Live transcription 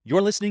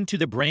You're listening to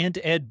the Brand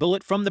Ed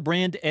Bullet from the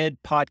Brand Ed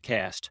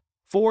Podcast.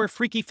 4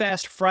 freaky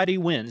fast Friday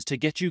wins to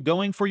get you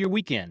going for your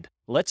weekend.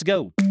 Let's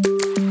go.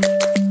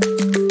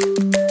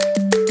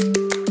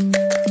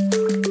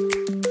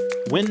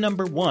 Win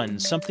number 1,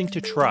 something to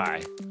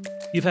try.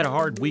 You've had a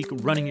hard week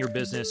running your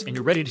business and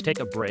you're ready to take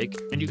a break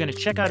and you're going to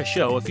check out a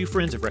show a few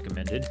friends have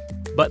recommended,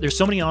 but there's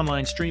so many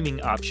online streaming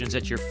options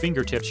at your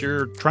fingertips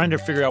you're trying to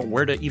figure out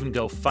where to even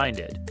go find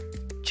it.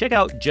 Check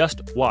out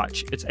Just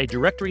Watch. It's a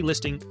directory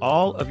listing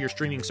all of your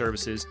streaming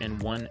services in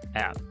one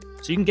app,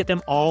 so you can get them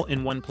all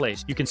in one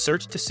place. You can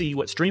search to see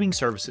what streaming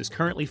services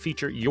currently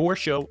feature your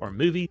show or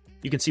movie.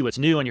 You can see what's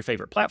new on your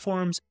favorite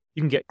platforms.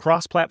 You can get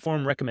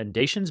cross-platform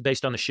recommendations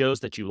based on the shows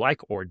that you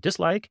like or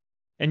dislike.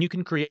 And you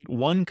can create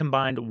one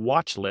combined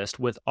watch list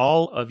with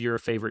all of your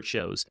favorite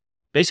shows.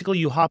 Basically,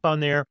 you hop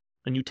on there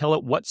and you tell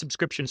it what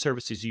subscription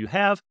services you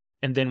have.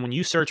 And then when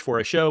you search for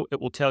a show,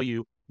 it will tell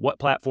you what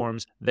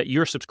platforms that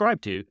you're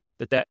subscribed to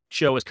that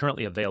show is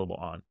currently available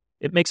on.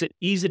 It makes it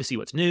easy to see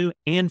what's new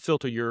and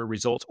filter your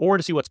results or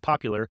to see what's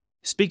popular.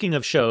 Speaking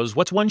of shows,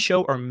 what's one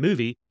show or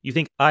movie you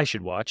think I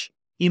should watch?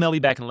 Email me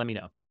back and let me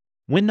know.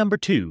 Win number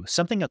 2,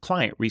 something a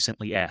client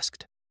recently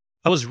asked.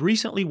 I was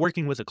recently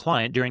working with a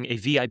client during a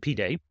VIP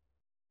day,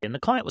 and the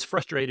client was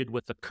frustrated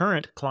with the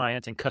current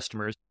clients and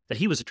customers that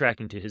he was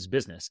attracting to his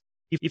business.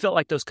 He felt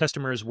like those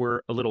customers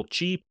were a little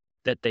cheap,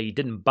 that they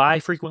didn't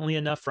buy frequently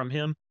enough from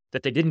him,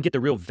 that they didn't get the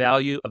real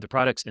value of the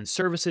products and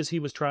services he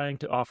was trying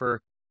to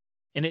offer.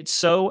 And it's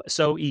so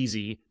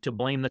easy to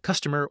blame the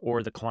customer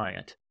or the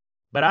client.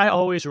 But I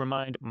always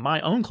remind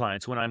my own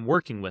clients when I'm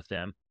working with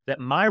them that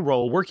my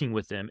role working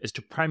with them is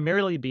to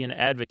primarily be an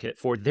advocate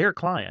for their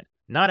client,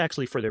 not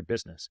actually for their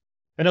business.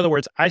 In other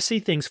words, I see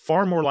things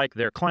far more like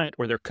their client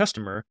or their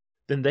customer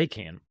than they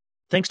can.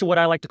 Thanks to what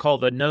I like to call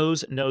the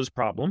nose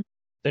problem.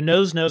 The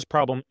nose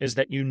problem is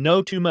that you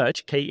know too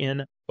much,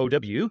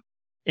 K-N-O-W,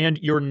 and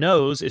your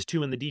nose is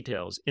too in the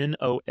details,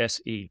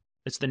 N-O-S-E.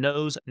 It's the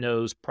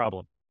nose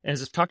problem. And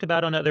as I've talked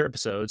about on other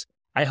episodes,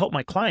 I help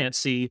my clients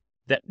see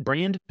that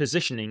brand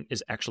positioning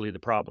is actually the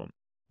problem.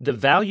 The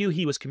value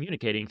he was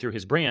communicating through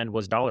his brand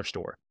was Dollar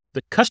Store.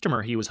 The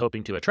customer he was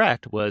hoping to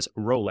attract was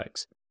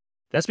Rolex.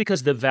 That's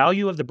because the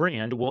value of the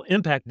brand will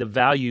impact the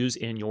values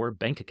in your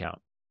bank account.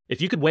 If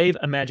you could wave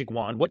a magic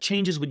wand, what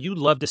changes would you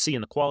love to see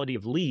in the quality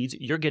of leads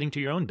you're getting to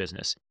your own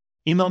business?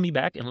 Email me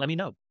back and let me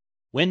know.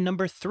 Win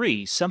number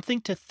 3,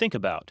 something to think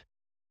about.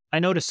 I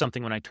noticed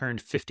something when I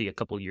turned 50 a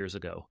couple years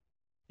ago,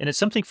 and it's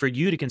something for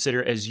you to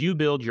consider as you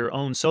build your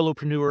own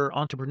solopreneur,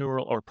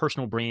 entrepreneurial, or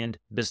personal brand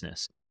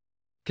business.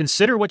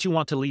 Consider what you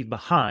want to leave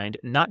behind,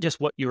 not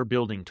just what you're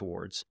building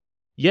towards.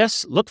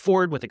 Yes, look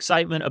forward with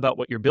excitement about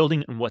what you're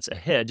building and what's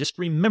ahead. Just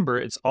remember,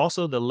 it's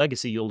also the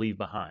legacy you'll leave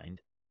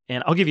behind.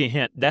 And I'll give you a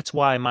hint. That's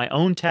why my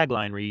own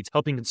tagline reads,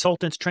 helping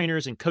consultants,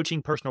 trainers, and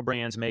coaching personal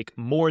brands make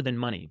more than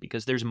money,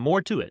 because there's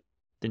more to it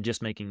than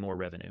just making more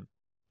revenue.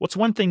 What's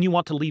one thing you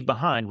want to leave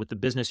behind with the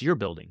business you're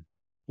building?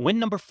 Win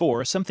number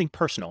 4, something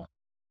personal.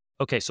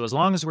 Okay, so as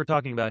long as we're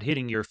talking about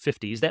hitting your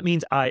 50s, that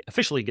means I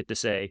officially get to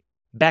say,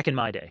 back in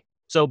my day.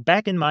 So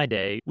back in my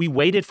day, we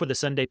waited for the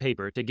Sunday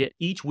paper to get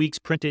each week's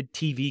printed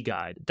TV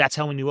guide. That's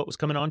how we knew what was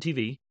coming on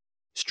TV.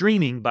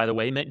 Streaming, by the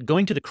way, meant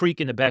going to the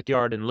creek in the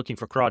backyard and looking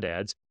for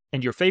crawdads,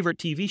 and your favorite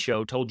TV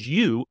show told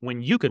you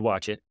when you could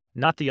watch it,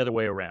 not the other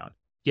way around.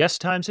 Yes,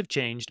 times have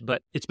changed,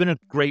 but it's been a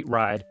great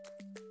ride,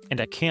 and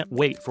I can't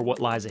wait for what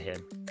lies ahead.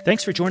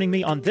 Thanks for joining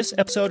me on this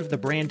episode of the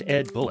Brand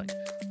Ed Bullet.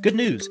 Good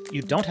news,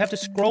 you don't have to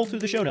scroll through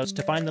the show notes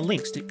to find the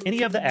links to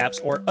any of the apps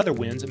or other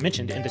wins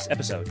mentioned in this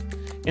episode.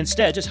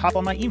 Instead, just hop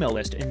on my email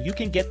list and you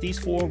can get these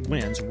 4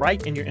 wins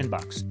right in your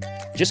inbox.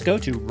 Just go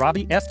to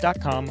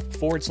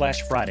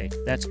robbyf.com/Friday.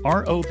 That's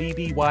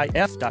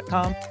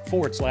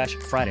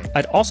ROBBYF.com/Friday.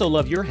 I'd also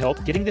love your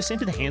help getting this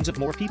into the hands of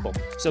more people.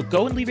 So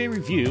go and leave a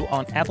review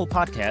on Apple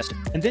Podcast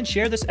and then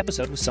share this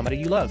episode with somebody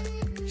you love.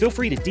 Feel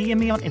free to DM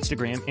me on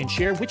Instagram and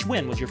share which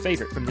win was your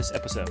favorite from this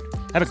episode.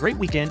 Have a great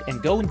weekend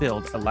and go and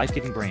build a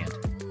life-giving brand.